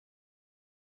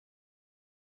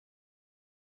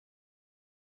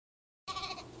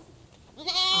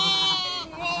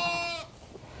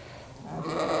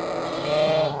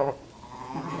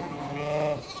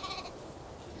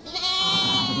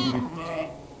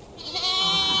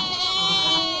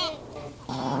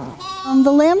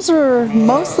The lambs are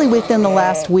mostly within the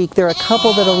last week. There are a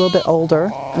couple that are a little bit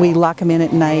older. We lock them in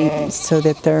at night so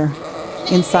that they're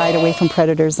inside, away from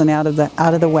predators and out of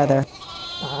the weather.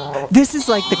 This is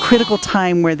like the critical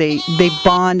time where they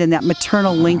bond, and that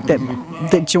maternal link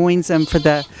that joins them for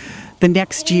the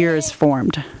next year is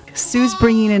formed. Sue's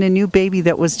bringing in a new baby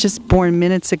that was just born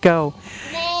minutes ago.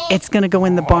 It's going to go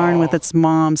in the barn with its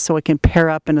mom so it can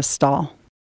pair up in a stall.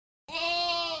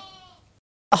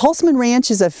 Hulsman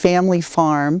Ranch is a family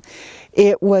farm.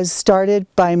 It was started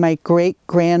by my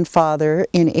great-grandfather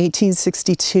in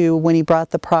 1862 when he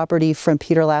brought the property from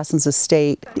Peter Lassen's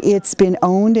estate. It's been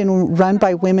owned and run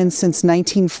by women since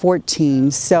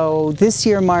 1914, so this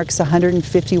year marks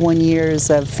 151 years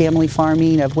of family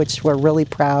farming, of which we're really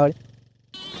proud.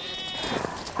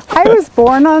 I was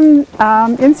born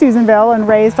in Susanville and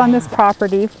raised on this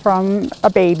property from a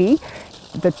baby.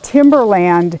 The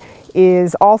timberland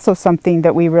is also something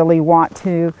that we really want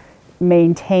to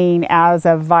maintain as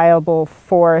a viable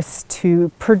forest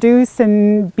to produce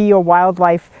and be a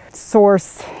wildlife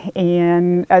source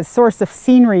and a source of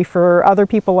scenery for other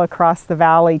people across the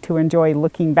valley to enjoy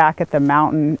looking back at the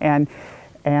mountain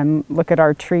and look at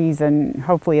our trees, and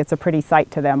hopefully it's a pretty sight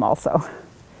to them also.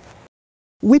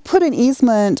 We put an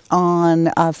easement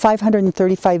on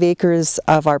 535 acres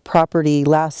of our property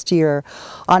last year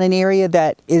on an area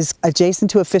that is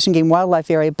adjacent to a fish and game wildlife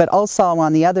area, but also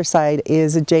on the other side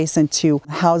is adjacent to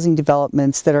housing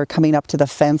developments that are coming up to the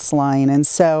fence line. And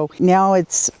so now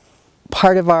it's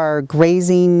part of our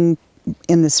grazing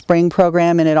in the spring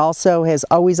program, and it also has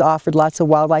always offered lots of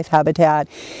wildlife habitat,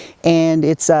 and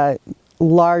it's a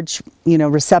large,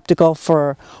 receptacle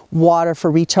for water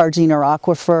for recharging our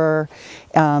aquifer,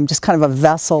 just kind of a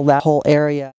vessel, that whole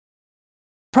area.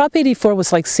 Prop 84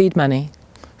 was like seed money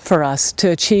for us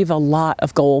to achieve a lot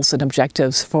of goals and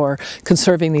objectives for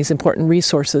conserving these important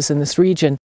resources in this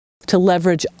region, to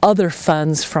leverage other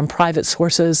funds from private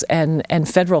sources and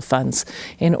federal funds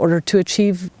in order to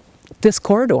achieve this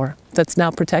corridor that's now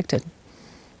protected.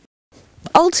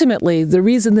 Ultimately, the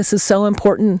reason this is so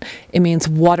important, it means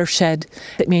watershed,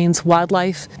 it means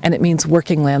wildlife, and it means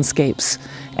working landscapes.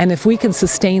 And if we can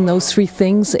sustain those three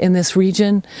things in this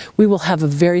region, we will have a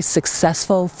very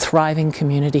successful, thriving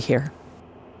community here.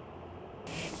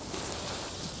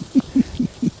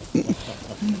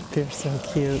 They're so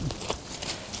cute.